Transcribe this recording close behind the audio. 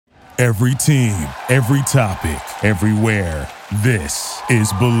Every team, every topic, everywhere. This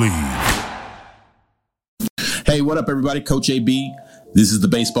is Believe. Hey, what up, everybody? Coach AB. This is the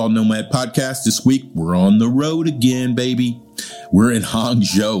Baseball Nomad Podcast. This week, we're on the road again, baby. We're in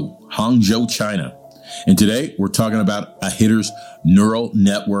Hangzhou, China. And today, we're talking about a hitter's neural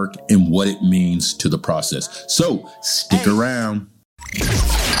network and what it means to the process. So, stick around.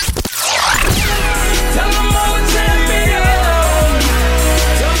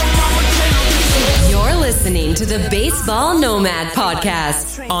 Listening to the Baseball Nomad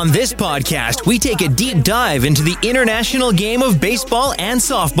Podcast. On this podcast, we take a deep dive into the international game of baseball and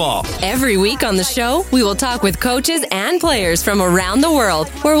softball. Every week on the show, we will talk with coaches and players from around the world,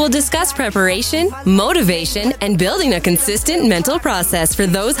 where we'll discuss preparation, motivation, and building a consistent mental process for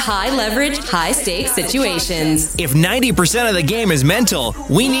those high-leverage, high-stakes situations. If 90% of the game is mental,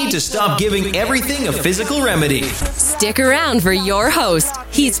 we need to stop giving everything a physical remedy. Stick around for your host.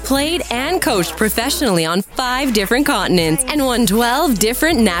 He's played and coached professionally on 5 different continents and won 12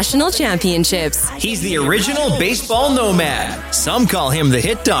 different national championships. He's the original baseball nomad. Some call him the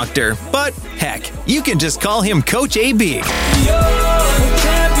hit doctor, but heck, you can just call him Coach AB.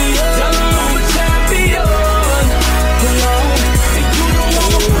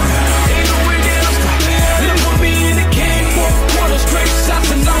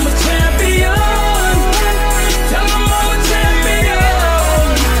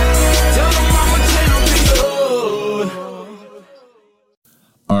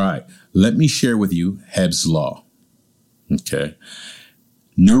 Let me share with you Hebb's Law. Okay.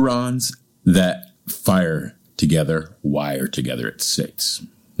 Neurons that fire together, wire together, it states.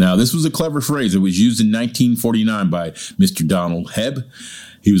 Now, this was a clever phrase. It was used in 1949 by Mr. Donald Hebb.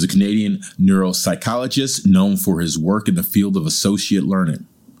 He was a Canadian neuropsychologist known for his work in the field of associate learning.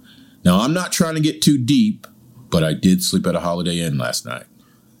 Now, I'm not trying to get too deep, but I did sleep at a Holiday Inn last night.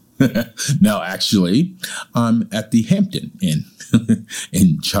 Now, actually, I'm at the Hampton Inn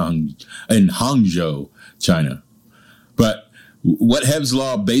in Hangzhou, China. But what Hebb's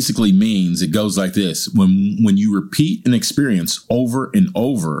Law basically means, it goes like this. When you repeat an experience over and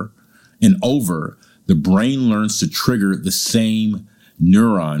over and over, the brain learns to trigger the same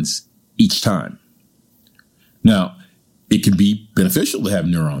neurons each time. Now, it can be beneficial to have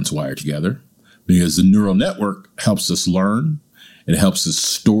neurons wired together because the neural network helps us learn. It helps us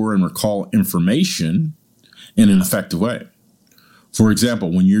store and recall information in an effective way. For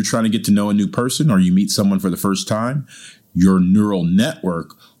example, when you're trying to get to know a new person or you meet someone for the first time, your neural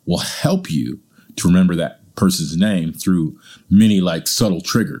network will help you to remember that person's name through many subtle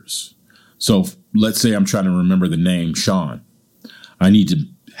triggers. So let's say I'm trying to remember the name Sean. I need to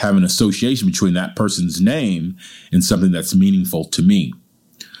have an association between that person's name and something that's meaningful to me,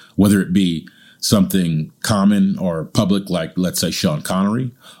 whether it be something common or public, like let's say Sean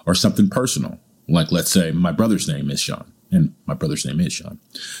Connery, or something personal, like let's say my brother's name is Sean, and my brother's name is Sean.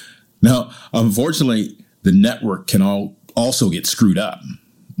 Now, unfortunately, the network can also get screwed up.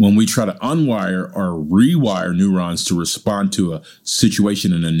 When we try to unwire or rewire neurons to respond to a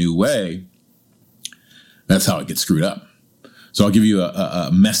situation in a new way, that's how it gets screwed up. So I'll give you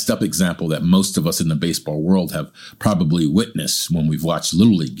a messed up example that most of us in the baseball world have probably witnessed when we've watched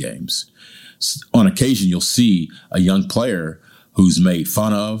Little League games. On occasion, you'll see a young player who's made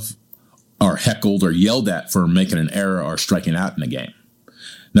fun of or heckled or yelled at for making an error or striking out in a game.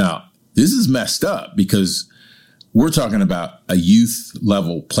 Now, this is messed up because we're talking about a youth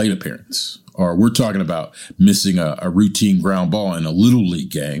level plate appearance, or we're talking about missing a routine ground ball in a Little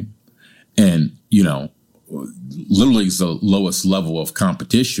League game. And, Little League's the lowest level of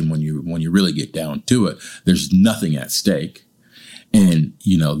competition when you really get down to it. There's nothing at stake. And,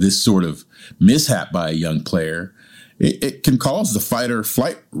 this sort of mishap by a young player, it can cause the fight or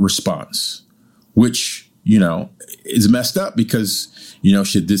flight response, which, is messed up because,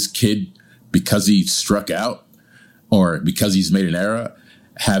 should this kid, because he struck out or because he's made an error,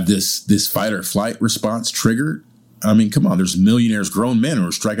 have this fight or flight response triggered? I mean, come on, there's millionaires, grown men who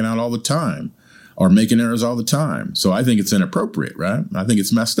are striking out all the time or making errors all the time. So I think it's inappropriate, right? I think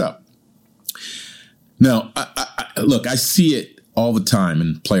it's messed up. Now, I see it all the time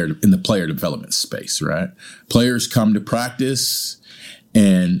in the player development space, right? Players come to practice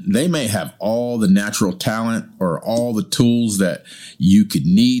and they may have all the natural talent or all the tools that you could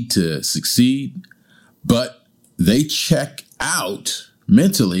need to succeed, but they check out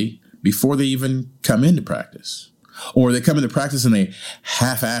mentally before they even come into practice. Or they come into practice and they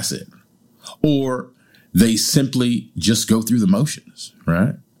half-ass it. Or they simply just go through the motions,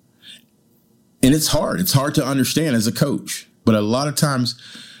 right? And it's hard. It's hard to understand as a coach. But a lot of times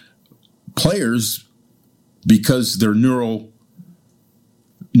players, because their neural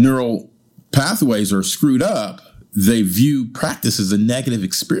neural pathways are screwed up, they view practice as a negative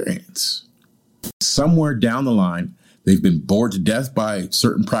experience. Somewhere down the line, they've been bored to death by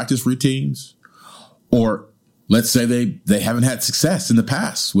certain practice routines, or let's say they haven't had success in the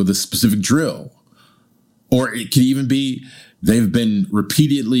past with a specific drill, or it could even be they've been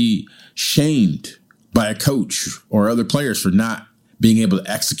repeatedly shamed by a coach or other players for not being able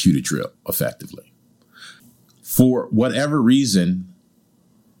to execute a drill effectively. For whatever reason,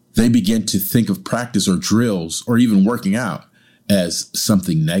 they begin to think of practice or drills or even working out as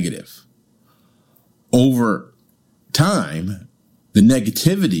something negative. Over time, the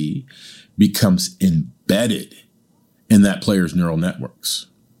negativity becomes embedded in that player's neural networks.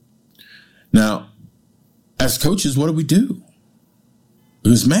 Now, as coaches, what do we do?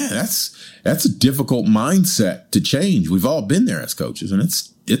 Because, man, that's a difficult mindset to change. We've all been there as coaches, and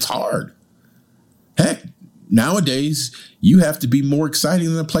it's hard. Heck, nowadays, you have to be more exciting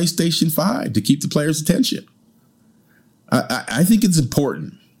than a PlayStation 5 to keep the players' attention. I think it's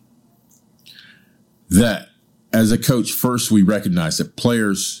important that as a coach, first we recognize that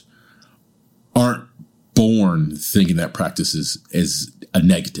players aren't born thinking that practice is a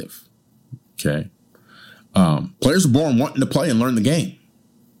negative. Okay. Players are born wanting to play and learn the game,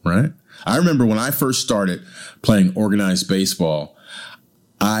 right? I remember when I first started playing organized baseball,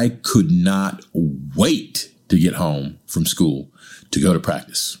 I could not wait to get home from school to go to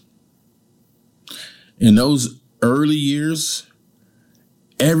practice. In those early years,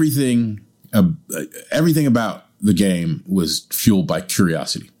 everything about the game was fueled by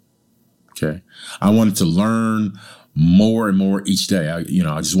curiosity. Okay. I wanted to learn more and more each day. I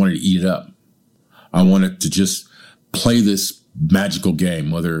just wanted to eat it up. I wanted to just play this magical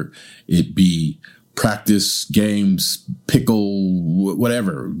game, whether it be practice games, pickle,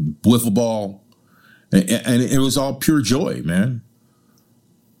 whatever, wiffle ball. And it was all pure joy, man.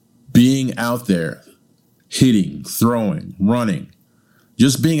 Being out there, hitting, throwing, running,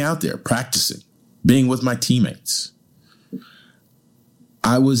 just being out there, practicing, being with my teammates.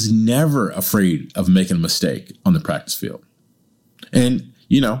 I was never afraid of making a mistake on the practice field. And,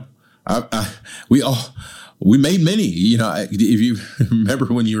 we made many, if you remember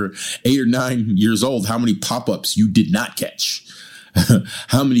when you were 8 or 9 years old, how many pop-ups you did not catch,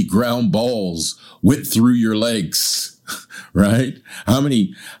 how many ground balls went through your legs, right? How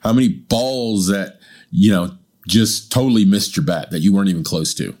many balls that, just totally missed your bat that you weren't even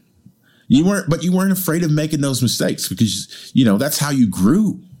close to. You weren't afraid of making those mistakes because, that's how you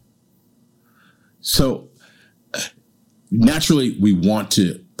grew. So naturally we want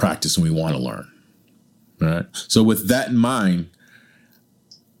to practice and we want to learn. Right. So with that in mind,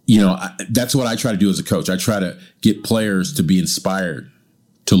 that's what I try to do as a coach. I try to get players to be inspired,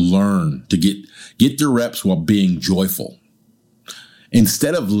 to learn, to get their reps while being joyful.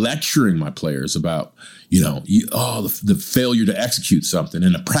 Instead of lecturing my players about, the failure to execute something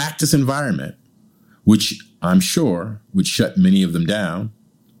in a practice environment, which I'm sure would shut many of them down,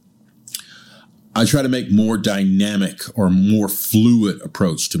 I try to make more dynamic or more fluid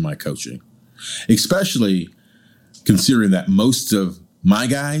approach to my coaching, especially considering that most of my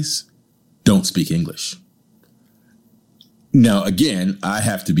guys don't speak English. Now, again, I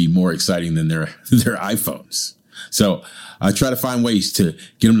have to be more exciting than their iPhones. So I try to find ways to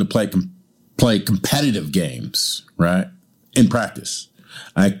get them to play competitive games, right? In practice.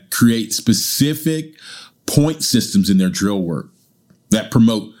 I create specific point systems in their drill work that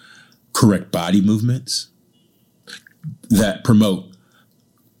promote correct body movements, that promote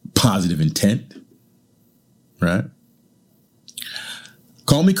positive intent, right?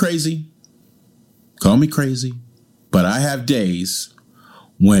 Call me crazy, but I have days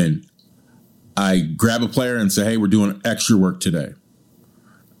when I grab a player and say, hey, we're doing extra work today.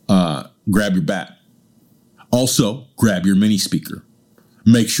 Grab your bat. Also, grab your mini speaker.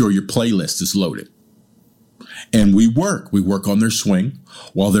 Make sure your playlist is loaded. And we work on their swing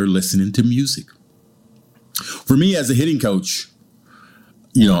while they're listening to music. For me as a hitting coach,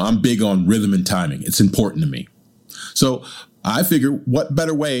 I'm big on rhythm and timing. It's important to me. So I figure what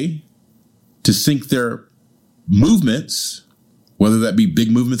better way to sync their movements, whether that be big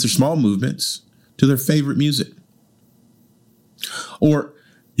movements or small movements, to their favorite music. Or,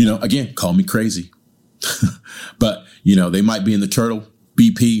 again, call me crazy. But, they might be in the turtle,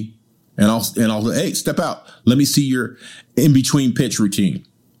 BP, and I'll hey, step out. Let me see your in-between pitch routine.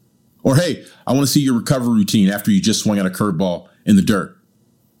 Or, hey, I want to see your recovery routine after you just swung at a curveball in the dirt.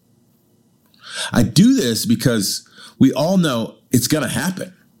 I do this because we all know it's going to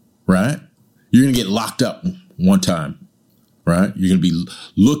happen, right? You're going to get locked up one time, right? You're going to be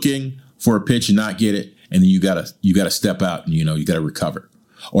looking for a pitch and not get it. And then you got to step out and, you got to recover.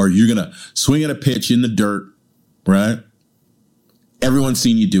 or you're going to swing at a pitch in the dirt, right? Everyone's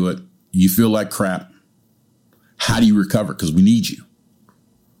seen you do it. You feel like crap. How do you recover? Because we need you,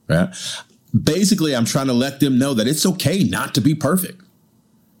 right? Basically, I'm trying to let them know that it's okay not to be perfect.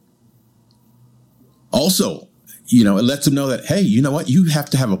 Also, it lets them know that, hey, you know what? You have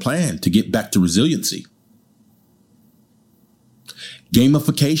to have a plan to get back to resiliency.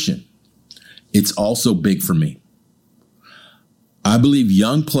 Gamification. It's also big for me. I believe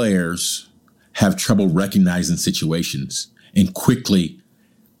young players have trouble recognizing situations and quickly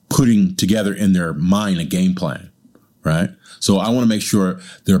putting together in their mind a game plan, right? So I want to make sure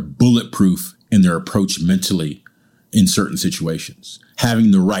they're bulletproof in their approach mentally in certain situations,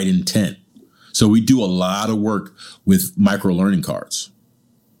 having the right intent. So we do a lot of work with micro learning cards.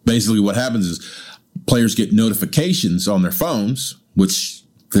 Basically what happens is players get notifications on their phones, which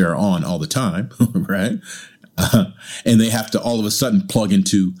they're on all the time, right? And they have to all of a sudden plug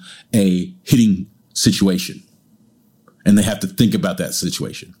into a hitting situation. And they have to think about that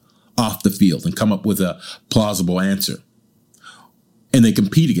situation off the field and come up with a plausible answer. And they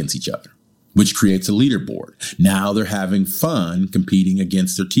compete against each other, which creates a leaderboard. Now they're having fun competing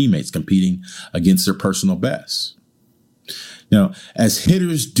against their teammates, competing against their personal best. Now, as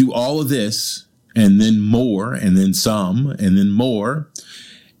hitters do all of this, and then more, and then some, and then more,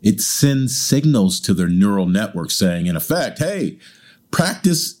 it sends signals to their neural network saying, in effect, hey,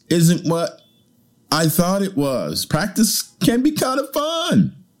 practice isn't what I thought it was. Practice can be kind of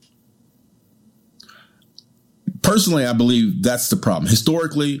fun. Personally, I believe that's the problem.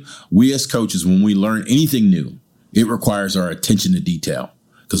 Historically, we as coaches, when we learn anything new, it requires our attention to detail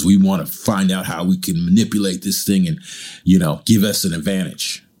because we want to find out how we can manipulate this thing and, give us an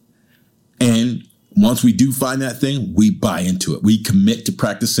advantage. And once we do find that thing, we buy into it. We commit to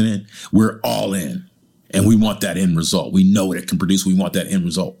practicing it. We're all in. And we want that end result. We know what it can produce. We want that end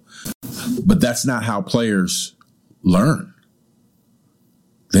result. But that's not how players learn.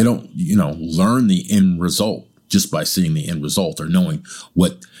 They don't, learn the end result just by seeing the end result or knowing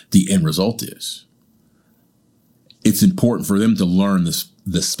what the end result is. It's important for them to learn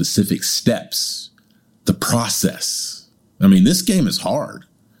the specific steps, the process. I mean, this game is hard.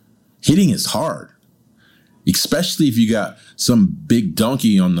 Hitting is hard, especially if you got some big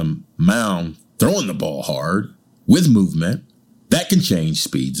donkey on the mound throwing the ball hard with movement. That can change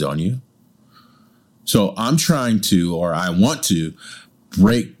speeds on you. So I want to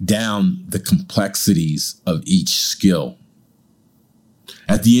break down the complexities of each skill.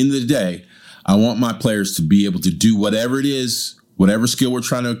 At the end of the day, I want my players to be able to do whatever it is, whatever skill we're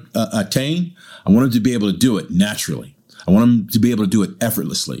trying to attain. I want them to be able to do it naturally. I want them to be able to do it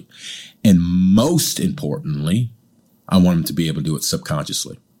effortlessly. And most importantly, I want them to be able to do it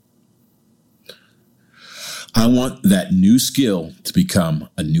subconsciously. I want that new skill to become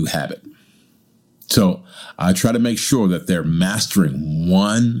a new habit. So I try to make sure that they're mastering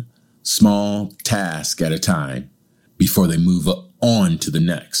one small task at a time before they move on to the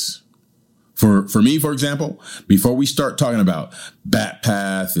next. For me, for example, before we start talking about bat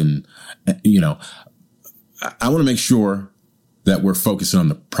path and, I want to make sure that we're focusing on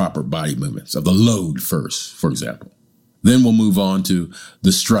the proper body movements of the load first, for example. Then we'll move on to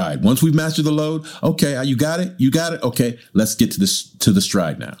the stride. Once we've mastered the load, okay, you got it? You got it? Okay, let's get to the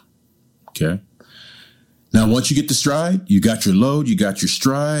stride now. Okay. Now, once you get the stride, you got your load, you got your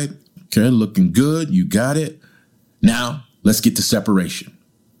stride. Okay, looking good. You got it. Now, let's get to separation.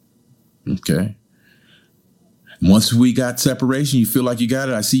 Okay. Once we got separation, you feel like you got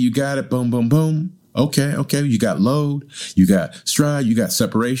it. I see you got it. Boom, boom, boom. Okay. You got load, you got stride, you got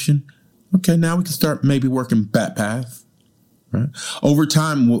separation. Okay, now we can start maybe working bat path. Right? Over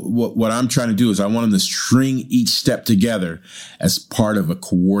time, what I'm trying to do is I want them to string each step together as part of a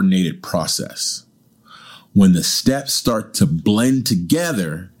coordinated process. When the steps start to blend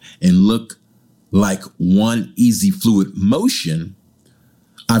together and look like one easy fluid motion,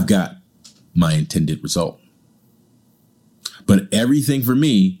 I've got my intended result. But everything for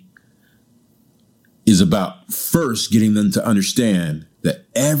me is about first getting them to understand that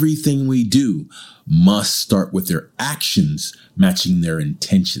everything we do must start with their actions matching their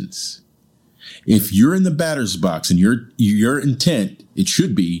intentions. If you're in the batter's box and your intent, it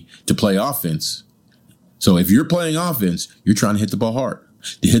should be to play offense. So if you're playing offense, you're trying to hit the ball hard.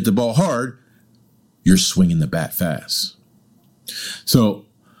 To hit the ball hard, you're swinging the bat fast. So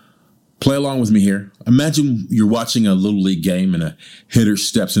play along with me here. Imagine you're watching a little league game and a hitter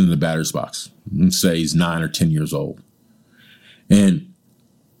steps into the batter's box. Let's say he's 9 or 10 years old. And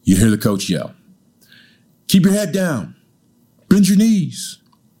you hear the coach yell, keep your head down, bend your knees,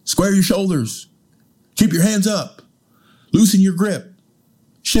 square your shoulders, keep your hands up, loosen your grip,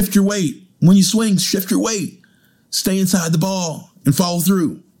 Shift your weight. When you swing, shift your weight. Stay inside the ball and follow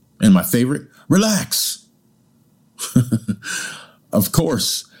through. And my favorite, relax. Of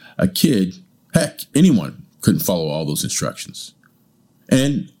course, a kid, heck, anyone couldn't follow all those instructions.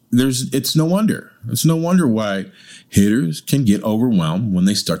 And it's no wonder. It's no wonder why hitters can get overwhelmed when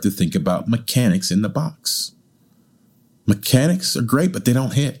they start to think about mechanics in the box. Mechanics are great, but they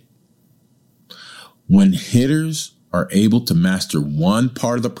don't hit. When hitters are able to master one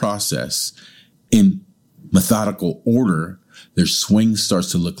part of the process in methodical order, their swing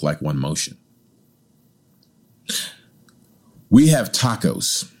starts to look like one motion. We have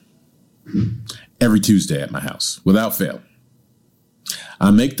tacos every Tuesday at my house, without fail.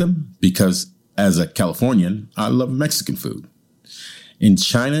 I make them because as a Californian, I love Mexican food. In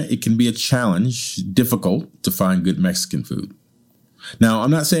China, it can be a challenge, difficult to find good Mexican food. Now,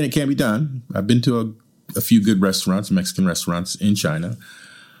 I'm not saying it can't be done. I've been to a few good restaurants, Mexican restaurants in China.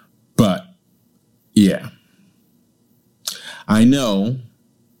 But, yeah. I know,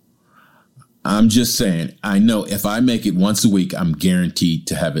 I'm just saying, I know if I make it once a week, I'm guaranteed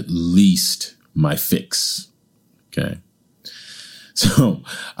to have at least my fix. Okay? So,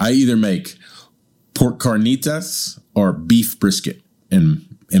 I either make pork carnitas or beef brisket in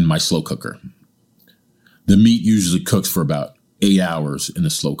my slow cooker. The meat usually cooks for about 8 hours in the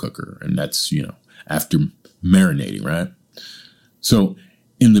slow cooker, and that's, after marinating, right? So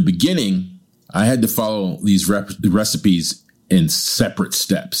in the beginning, I had to follow these recipes in separate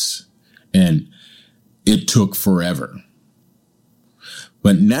steps, and it took forever.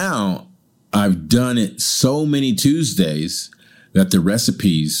 But now I've done it so many Tuesdays that the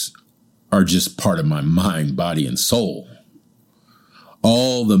recipes are just part of my mind, body, and soul.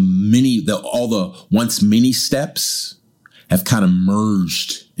 All the once many steps have kind of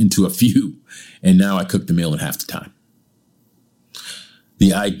merged into a few, and now I cook the meal in half the time.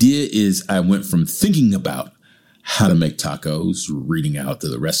 The idea is I went from thinking about how to make tacos, reading out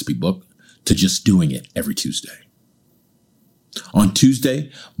the recipe book, to just doing it every Tuesday. On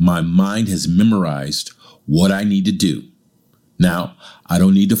Tuesday, my mind has memorized what I need to do. Now, I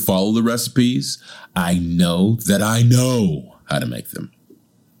don't need to follow the recipes. I know that I know how to make them.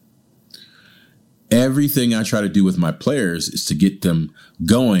 Everything I try to do with my players is to get them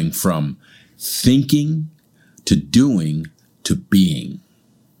going from thinking to doing to being.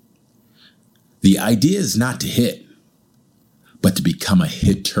 The idea is not to hit, but to become a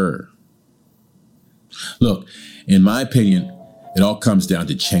hitter. Look, in my opinion, it all comes down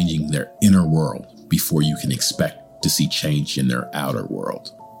to changing their inner world before you can expect to see change in their outer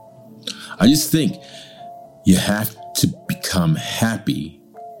world. I just think you have to become happy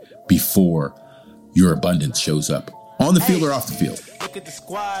before your abundance shows up, on the field or off the field.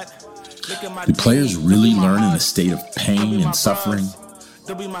 Do players really learn in a state of pain and suffering?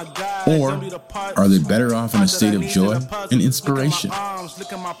 Or are they better off in a state of joy and inspiration?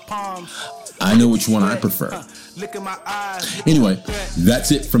 I know which one I prefer. Anyway,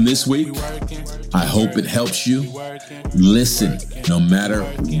 that's it from this week. I hope it helps you. Listen, no matter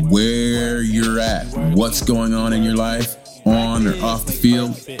where you're at, what's going on in your life, on or off the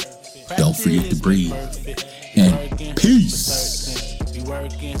field, don't forget to breathe. And peace.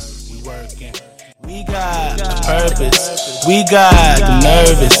 We got the purpose, we got the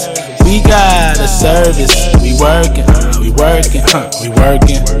nervous, we got the service. We working, we working, we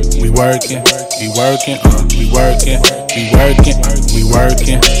working, we working, we working, we working, we working, we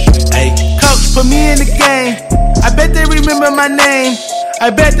working. Hey, coach, put me in the game. I bet they remember my name. I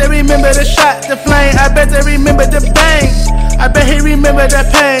bet they remember the shot, the flame. I bet they remember the bang. I bet he remember the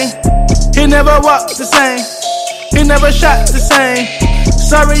pain. He never walked the same. He never shot the same.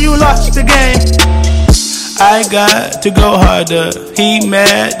 Sorry you lost the game. I got to go harder. He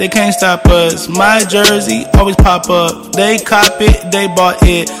mad, they can't stop us. My jersey always pop up. They cop it, they bought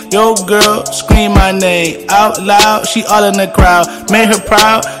it. Yo girl, scream my name out loud. She all in the crowd. Made her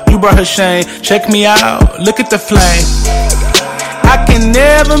proud, you brought her shame. Check me out, look at the flame. I can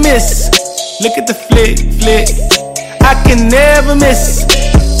never miss. Look at the flick. I can never miss.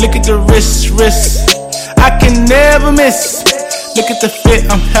 Look at the wrist. I can never miss. Look at the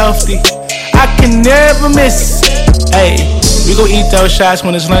fit, I'm healthy. I can never miss. Hey, we go eat those shots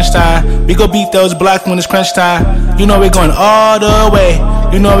when it's lunchtime. We go beat those blocks when it's crunch time. You know we're going all the way.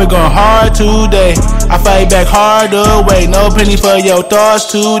 You know we're going hard today. I fight back hard away. No penny for your thoughts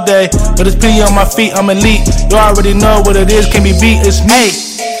today. But it's pity on my feet, I'm elite. You already know what it is, can be beat, it's me.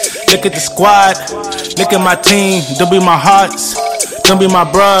 Look at the squad, look at my team. Don't be my hearts, don't be my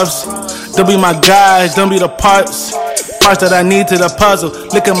bruvs. Don't be my guys, don't be the parts that I need to the puzzle.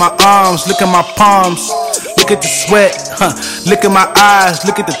 Look at my arms, look at my palms. look at the sweat, look at my eyes,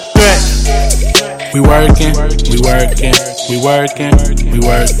 look at the threat. We working, we working, we working, we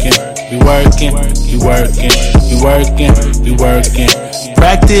working, we working, we working, we working, we working.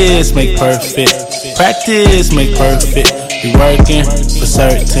 Practice make perfect, practice make perfect. We working for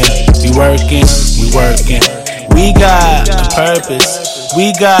certain, we working, we working. We got a purpose,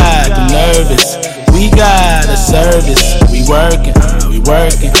 we got the nervous, we got a service. We working, we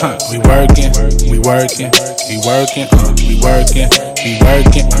working, we working, we working, we working, we working, we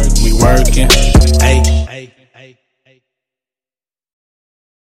working, we working. Hey.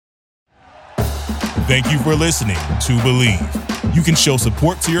 Thank you for listening to Believe. You can show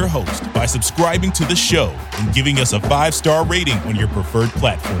support to your host by subscribing to the show and giving us a 5-star rating on your preferred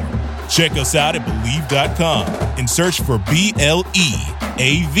platform. Check us out at Believe.com and search for BLEAV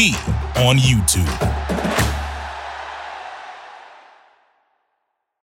on YouTube.